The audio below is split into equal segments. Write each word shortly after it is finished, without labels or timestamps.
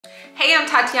Hey, I'm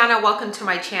Tatiana, welcome to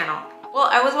my channel. Well,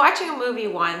 I was watching a movie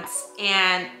once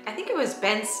and I think it was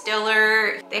Ben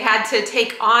Stiller. They had to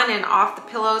take on and off the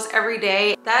pillows every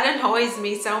day. That annoys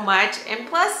me so much. And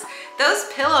plus,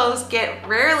 those pillows get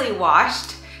rarely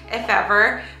washed, if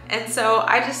ever. And so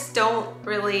I just don't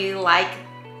really like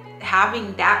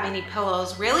having that many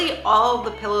pillows. Really, all the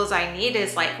pillows I need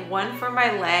is like one for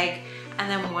my leg and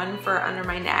then one for under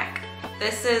my neck.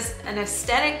 This is an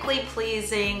aesthetically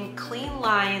pleasing, clean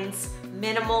lines,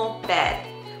 minimal bed,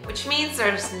 which means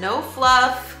there's no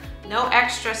fluff, no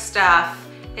extra stuff.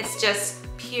 It's just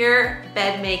pure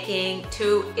bed making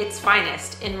to its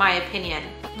finest, in my opinion.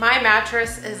 My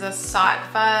mattress is a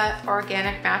Saatva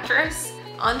organic mattress.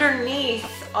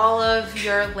 Underneath all of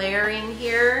your layering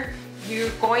here, you're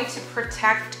going to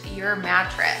protect your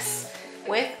mattress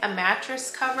with a mattress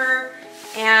cover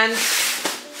and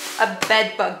a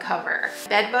bed bug cover.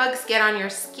 Bed bugs get on your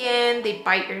skin, they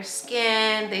bite your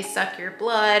skin, they suck your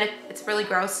blood. It's really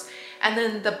gross. And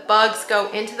then the bugs go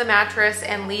into the mattress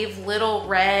and leave little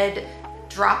red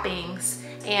droppings.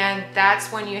 And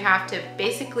that's when you have to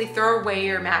basically throw away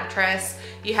your mattress.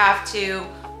 You have to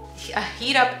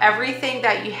heat up everything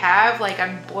that you have, like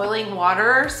on boiling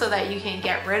water, so that you can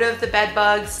get rid of the bed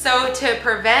bugs. So to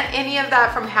prevent any of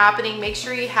that from happening, make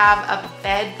sure you have a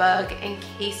bed bug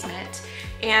encasement.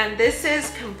 And this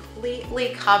is completely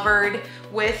covered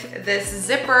with this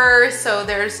zipper, so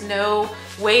there's no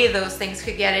way those things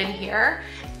could get in here.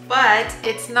 But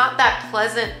it's not that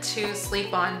pleasant to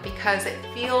sleep on because it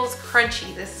feels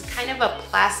crunchy. This is kind of a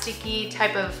plasticky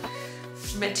type of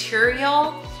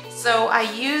material. So I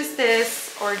use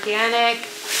this organic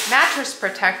mattress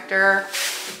protector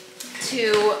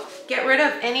to get rid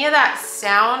of any of that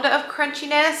sound of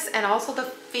crunchiness, and also the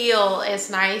feel is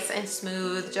nice and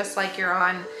smooth, just like you're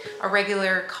on a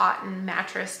regular cotton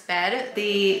mattress bed.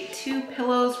 The two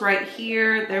pillows right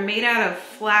here, they're made out of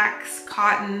flax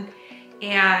cotton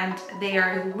and they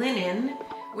are linen,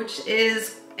 which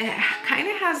is, it kind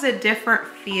of has a different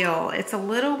feel. It's a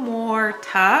little more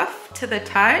tough to the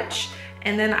touch.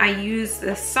 And then I use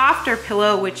the softer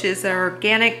pillow, which is an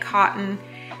organic cotton,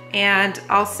 and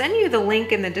I'll send you the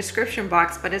link in the description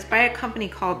box, but it's by a company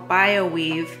called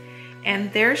BIOWEAVES,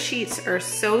 and their sheets are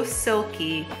so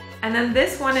silky. And then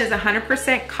this one is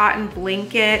 100% cotton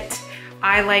blanket.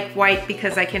 I like white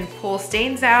because I can pull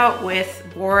stains out with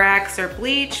borax or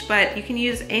bleach, but you can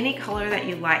use any color that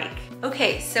you like.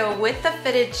 Okay, so with the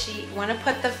fitted sheet, you wanna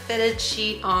put the fitted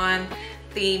sheet on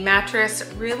the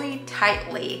mattress really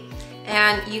tightly.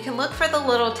 And you can look for the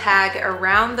little tag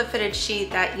around the fitted sheet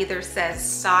that either says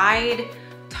side,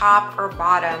 top, or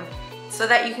bottom, so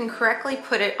that you can correctly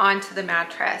put it onto the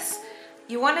mattress.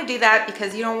 You want to do that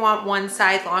because you don't want one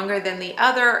side longer than the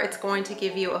other. It's going to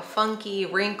give you a funky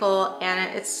wrinkle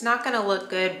and it's not going to look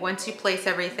good once you place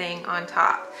everything on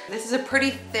top. This is a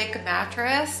pretty thick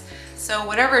mattress, so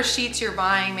whatever sheets you're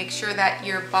buying, make sure that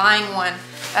you're buying one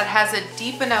that has a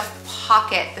deep enough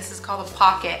pocket. This is called a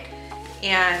pocket.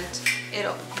 And it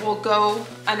will go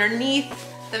underneath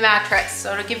the mattress,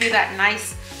 so it'll give you that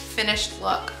nice finished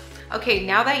look. Okay,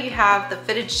 now that you have the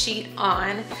fitted sheet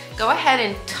on, go ahead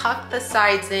and tuck the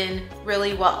sides in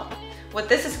really well. What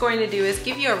this is going to do is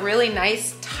give you a really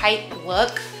nice tight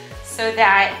look so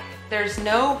that there's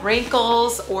no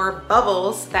wrinkles or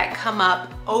bubbles that come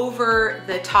up over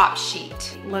the top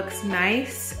sheet. Looks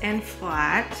nice and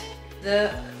flat.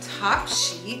 The top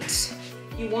sheet,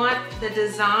 you want the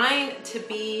design to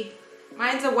be,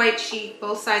 mine's a white sheet,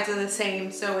 both sides are the same,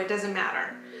 so it doesn't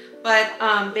matter.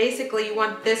 But basically you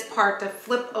want this part to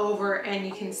flip over and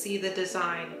you can see the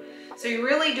design. So you're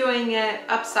really doing it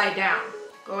upside down.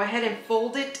 Go ahead and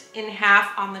fold it in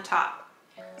half on the top.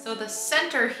 So the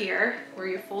center here, where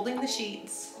you're folding the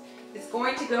sheets, is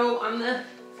going to go on the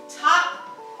top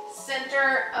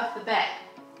center of the bed.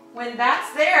 When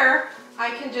that's there, I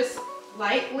can just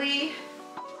lightly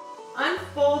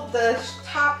unfold the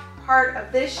top part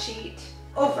of this sheet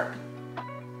over.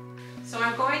 So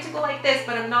I'm going to go like this,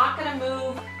 but I'm not going to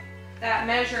move that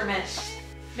measurement.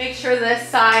 Make sure this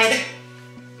side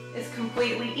is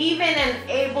completely even and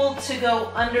able to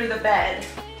go under the bed.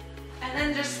 And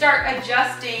then just start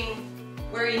adjusting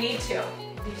where you need to.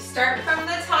 You start from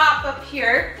the top up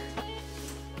here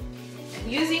and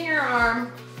using your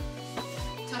arm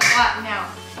to flatten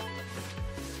out.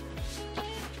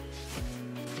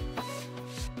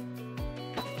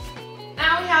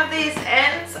 Now we have these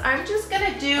ends. I'm just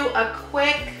gonna do a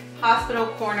quick hospital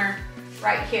corner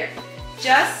right here,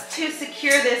 just to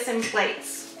secure this in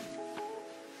place.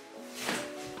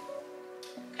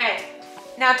 Okay,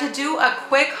 now to do a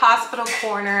quick hospital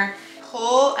corner,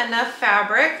 pull enough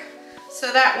fabric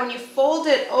so that when you fold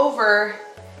it over,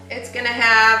 it's gonna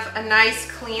have a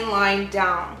nice clean line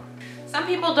down. Some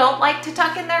people don't like to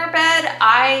tuck in their bed.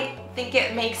 I think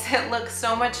it makes it look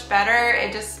so much better.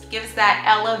 It just gives that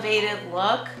elevated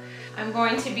look. I'm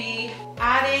going to be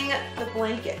adding the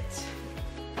blanket.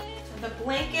 So the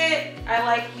blanket, I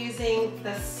like using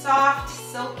the soft,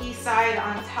 silky side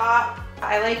on top.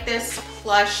 I like this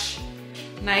plush,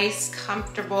 nice,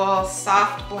 comfortable,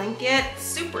 soft blanket.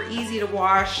 Super easy to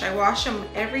wash. I wash them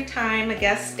every time a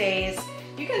guest stays.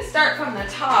 You can start from the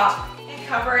top and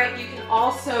cover it. You can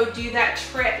also do that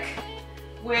trick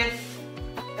with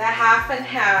the half and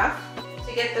half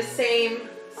to get the same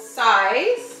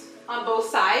size on both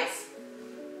sides.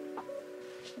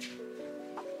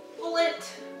 Pull it,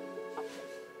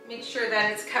 make sure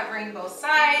that it's covering both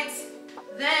sides.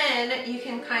 Then you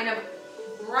can kind of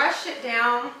brush it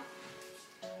down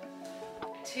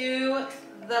to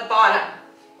the bottom.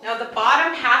 Now the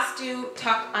bottom has to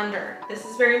tuck under. This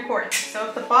is very important. So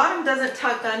if the bottom doesn't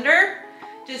tuck under,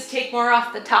 just take more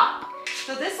off the top.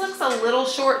 So this looks a little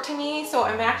short to me, so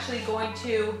I'm actually going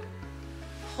to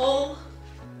pull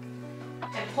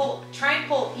and pull, try and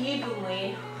pull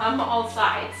evenly on all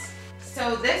sides.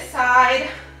 So this side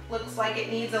looks like it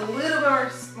needs a little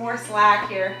more slack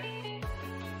here.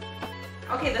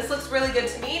 Okay, this looks really good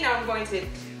to me. Now I'm going to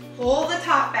pull the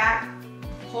top back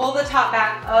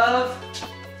of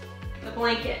the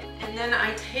blanket. And then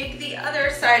I take the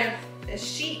other side of the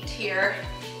sheet here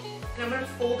and I'm gonna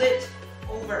fold it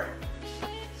over.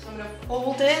 So I'm gonna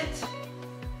fold it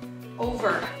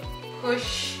over.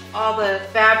 Push all the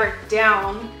fabric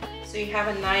down so you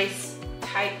have a nice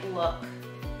tight look.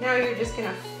 Now you're just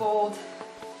gonna fold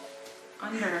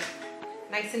under,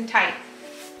 nice and tight.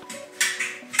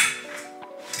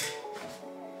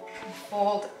 And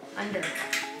fold under.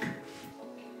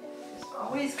 Just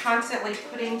always constantly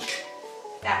putting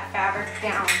that fabric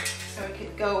down so it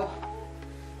could go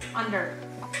under.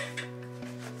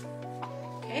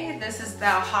 Okay, this is the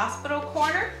hospital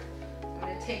corner. I'm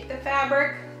gonna take the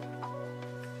fabric,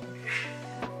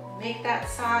 make that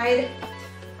side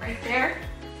right there.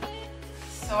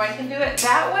 So I can do it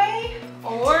that way,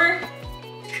 or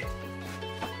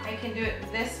I can do it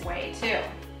this way too.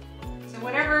 So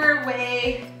whatever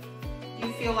way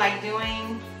you feel like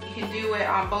doing, you can do it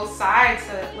on both sides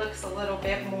so it looks a little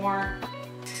bit more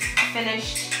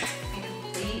finished and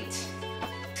complete.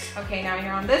 Okay, now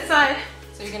you're on this side,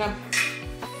 so you're gonna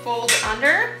fold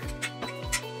under.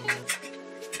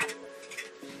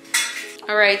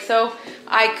 All right, so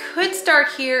I could start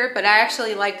here, but I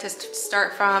actually like to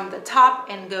start from the top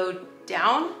and go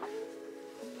down.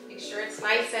 Make sure it's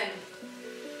nice and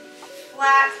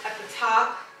flat at the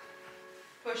top.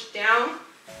 Push down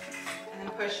and then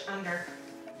push under.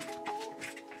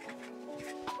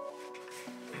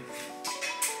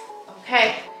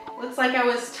 Okay, looks like I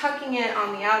was tucking it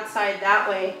on the outside that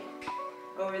way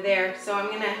over there. So I'm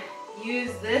gonna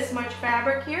use this much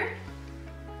fabric here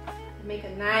and make a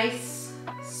nice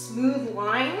smooth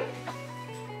line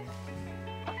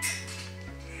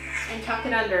and tuck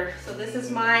it under. So this is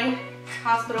my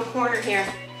hospital corner here.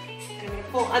 And I'm gonna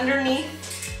pull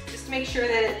underneath just to make sure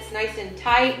that it's nice and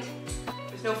tight.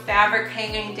 There's no fabric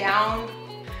hanging down.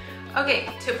 Okay,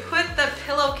 to put the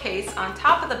pillowcase on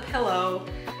top of the pillow,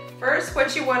 first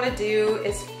what you wanna do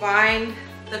is find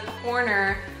the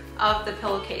corner of the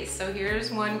pillowcase. So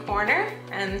here's one corner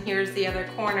and here's the other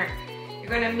corner. You're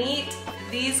gonna meet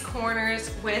these corners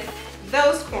with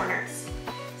those corners.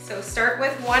 So start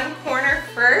with one corner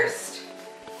first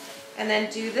and then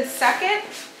do the second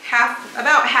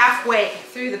about halfway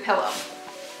through the pillow.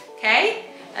 Okay?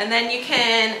 And then you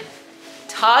can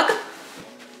tug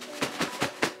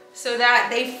so that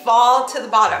they fall to the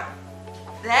bottom.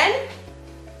 Then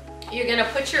you're gonna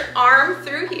put your arm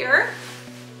through here,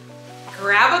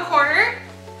 grab a corner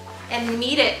and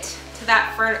meet it to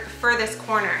that furthest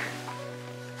corner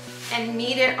and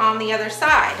meet it on the other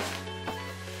side.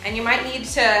 And you might need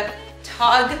to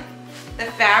tug the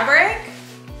fabric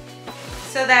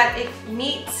so that it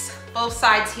meets both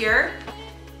sides here.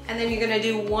 And then you're gonna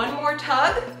do one more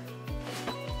tug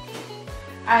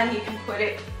and you can put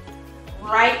it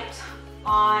right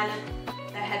on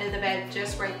the head of the bed,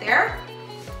 just right there.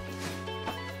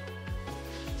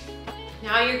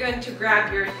 Now you're going to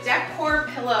grab your decor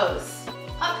pillows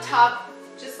up top,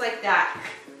 just like that.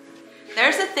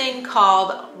 There's a thing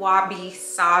called Wabi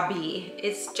Sabi.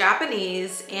 It's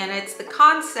Japanese and it's the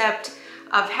concept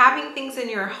of having things in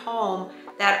your home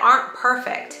that aren't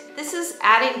perfect. This is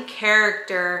adding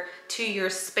character to your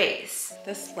space.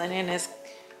 This linen is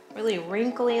really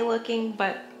wrinkly looking,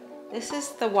 but this is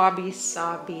the Wabi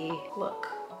Sabi look.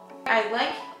 I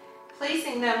like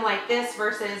placing them like this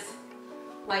versus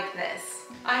like this.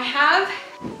 I have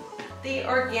the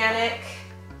organic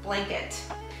blanket.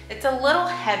 It's a little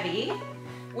heavy,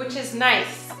 which is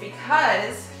nice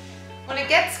because when it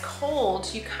gets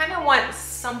cold, you kind of want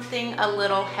something a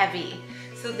little heavy.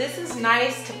 So this is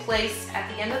nice to place at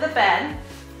the end of the bed.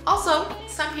 Also,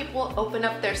 some people open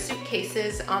up their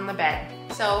suitcases on the bed.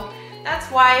 So that's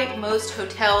why most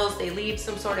hotels, they leave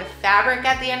some sort of fabric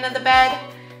at the end of the bed.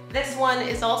 This one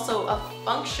is also a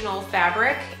functional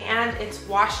fabric and it's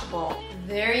washable.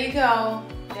 There you go.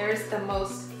 There's the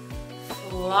most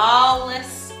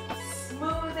flawless,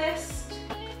 smoothest,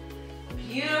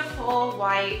 beautiful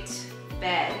white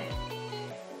bed.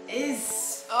 It is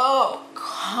so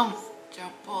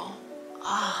comfortable.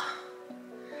 Ah.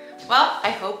 Well,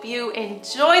 I hope you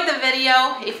enjoyed the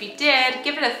video. If you did,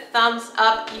 give it a thumbs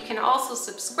up. You can also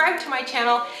subscribe to my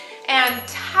channel and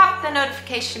tap the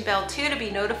notification bell too to be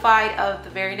notified of the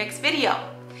very next video.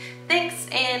 Thanks,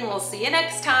 and we'll see you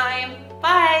next time.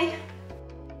 Bye.